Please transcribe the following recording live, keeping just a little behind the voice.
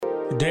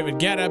David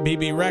Guetta,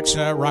 BB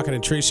Rexa, Rocket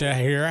and Teresa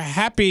here.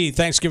 Happy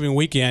Thanksgiving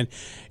weekend.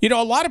 You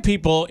know, a lot of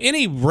people,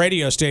 any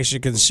radio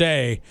station can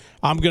say,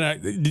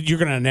 you're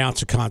gonna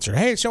announce a concert.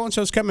 Hey,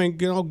 so-and-so's coming,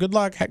 good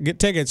luck, get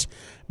tickets.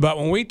 But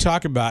when we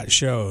talk about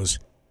shows,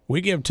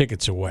 we give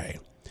tickets away.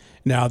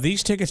 Now,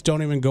 these tickets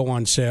don't even go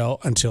on sale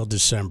until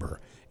December.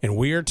 And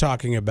we are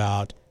talking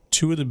about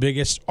two of the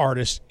biggest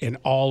artists in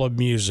all of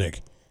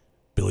music.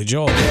 Billy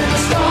Joel.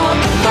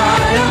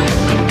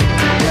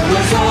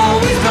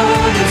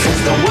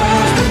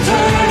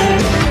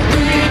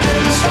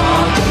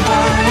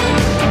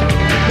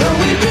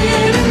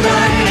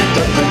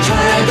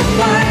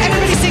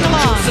 Everybody sing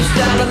along.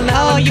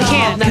 Oh, you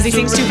can't because he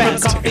sings too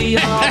fast.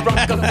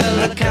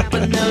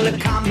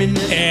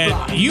 And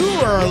you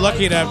are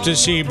lucky enough to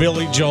see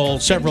Billy Joel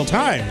several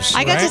times.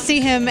 I got right? to see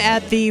him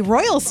at the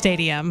Royal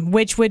Stadium,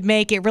 which would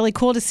make it really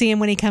cool to see him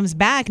when he comes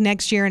back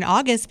next year in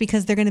August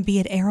because they're going to be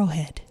at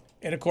Arrowhead.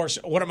 And, of course,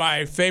 one of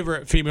my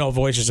favorite female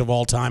voices of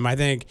all time. I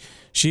think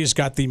she's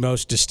got the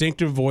most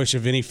distinctive voice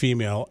of any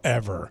female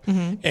ever.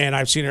 Mm-hmm. And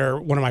I've seen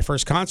her, one of my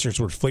first concerts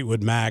was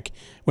Fleetwood Mac,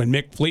 when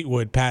Mick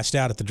Fleetwood passed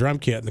out at the drum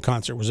kit and the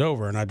concert was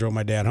over, and I drove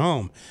my dad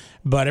home.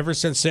 But ever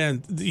since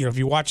then, if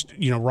you watch,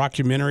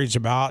 rockumentaries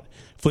about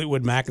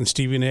Fleetwood Mac and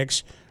Stevie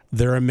Nicks,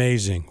 they're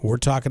amazing. We're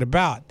talking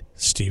about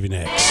Stevie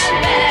Nicks.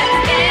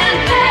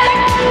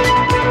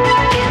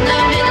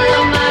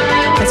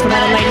 That's what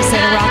all the ladies say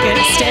to Rocket.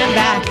 Stand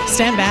back.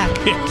 Stand back.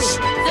 Yes.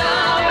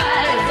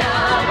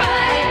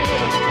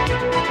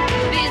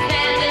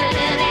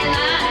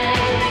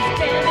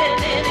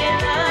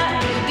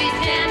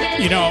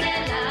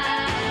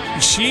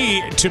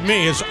 She, to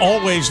me, has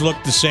always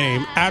looked the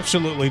same.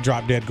 Absolutely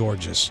drop dead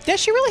gorgeous. Yeah,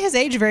 she really has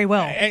aged very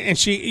well. And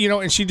she,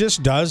 and she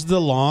just does the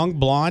long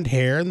blonde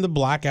hair and the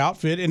black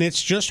outfit, and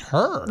it's just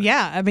her.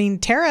 Yeah, I mean,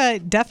 Tara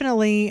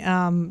definitely,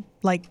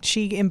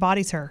 she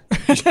embodies her.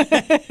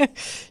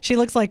 She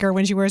looks like her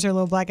when she wears her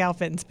little black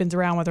outfit and spins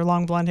around with her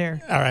long blonde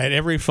hair. All right,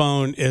 every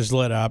phone is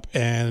lit up,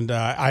 and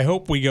I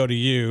hope we go to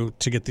you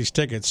to get these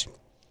tickets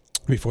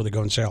before they go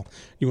on sale.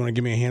 You want to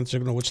give me a hand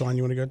signal? Which line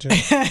you want to go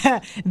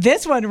to?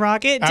 This one,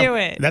 Rocket. Do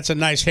it. That's a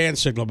nice hand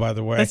signal, by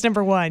the way. That's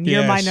number one.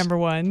 You're my number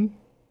one.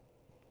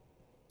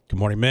 Good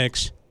morning,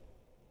 Mix.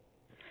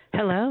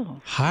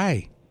 Hello.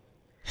 Hi.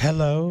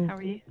 Hello. How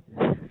are you?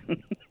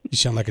 You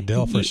sound like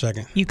Adele for a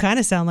second. You kind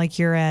of sound like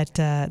you're at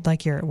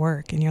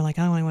work, and you're like,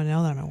 I don't want to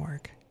know that I'm at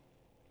work.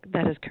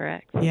 That is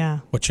correct.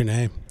 Yeah. What's your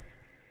name?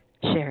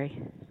 Sherry.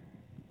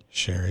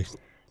 Sherry.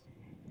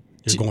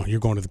 You're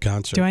going to the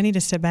concert. Do I need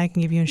to step back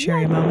and give you and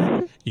Sherry a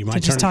moment? You might to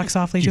just talk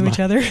softly to each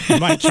other. You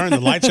might turn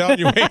the lights out on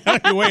your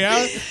way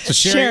out. So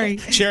Sherry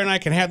and I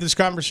can have this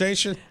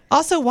conversation.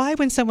 Also, why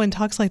when someone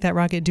talks like that,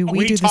 Rocket, do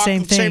we do the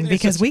same thing?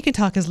 Because we can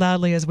talk as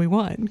loudly as we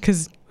want.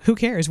 Because who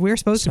cares? We're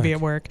supposed to be at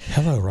work.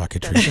 Hello,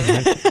 Rocket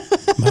Teresa.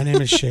 My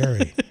name is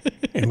Sherry.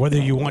 And whether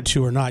you want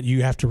to or not,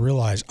 you have to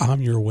realize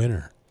I'm your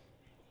winner.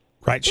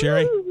 Right,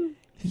 Sherry?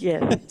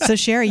 Yes. So,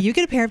 Sherry, you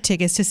get a pair of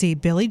tickets to see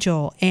Billy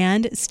Joel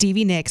and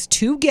Stevie Nicks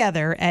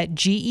together at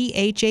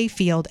GEHA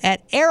Field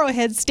at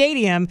Arrowhead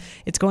Stadium.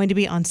 It's going to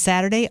be on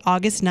Saturday,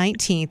 August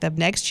 19th of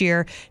next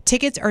year.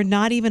 Tickets are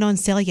not even on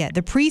sale yet.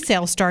 The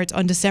pre-sale starts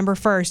on December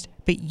 1st,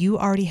 but you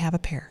already have a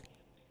pair.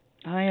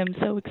 I am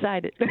so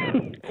excited.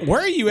 Where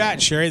are you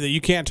at, Sherry, that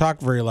you can't talk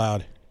very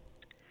loud?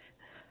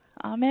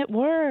 I'm at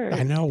work.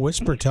 I know.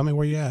 Whisper. Tell me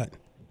where you're at.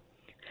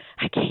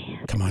 I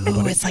can't. Come on.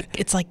 Oh,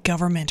 it's like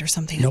government or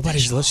something.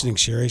 Nobody's official. listening,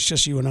 Sherry. It's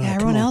just you and I. Yeah,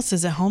 everyone else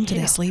is at home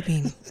today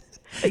sleeping.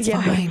 It's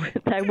fine.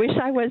 I wish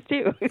I was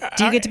too.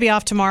 Do you get to be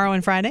off tomorrow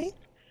and Friday?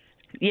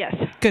 Yes.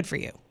 Good for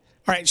you.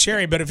 All right,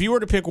 Sherry, but if you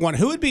were to pick one,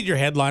 who would be your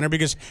headliner?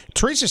 Because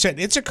Teresa said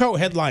it's a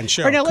co-headline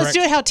show. Or no, let's correct?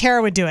 do it how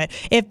Tara would do it.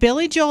 If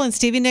Billy Joel and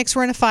Stevie Nicks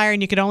were in a fire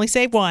and you could only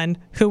save one,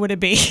 who would it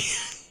be?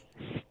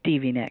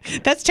 Stevie Nicks.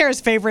 That's Tara's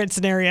favorite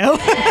scenario.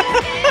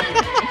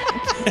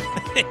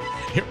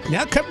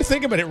 Now, come to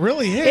think of it, it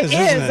really is,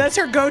 isn't it? That's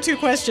her go-to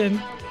question.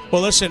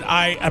 Well, listen,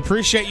 I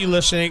appreciate you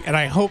listening, and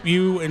I hope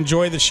you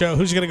enjoy the show.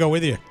 Who's going to go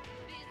with you?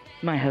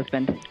 My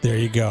husband. There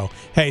you go.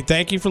 Hey,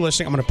 thank you for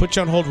listening. I'm going to put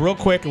you on hold real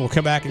quick, and we'll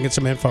come back and get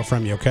some info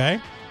from you,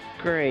 okay?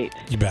 Great.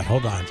 You bet.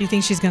 Hold on. Do you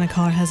think she's going to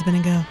call her husband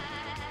and go,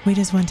 we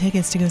just won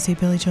tickets to go see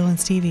Billy Joel and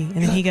Stevie?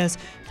 And then he goes,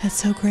 that's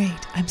so great.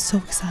 I'm so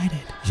excited.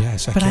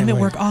 Yes, But I'm at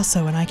work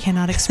also, and I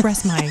cannot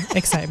express my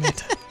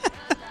excitement.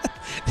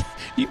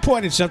 You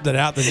pointed something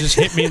out that just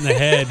hit me in the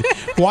head.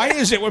 Why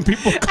is it when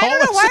people call I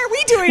don't know. Why are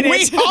we doing it?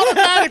 We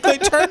automatically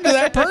turn to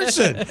that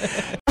person.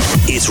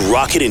 It's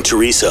Rocket and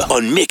Teresa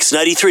on Mix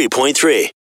 93.3.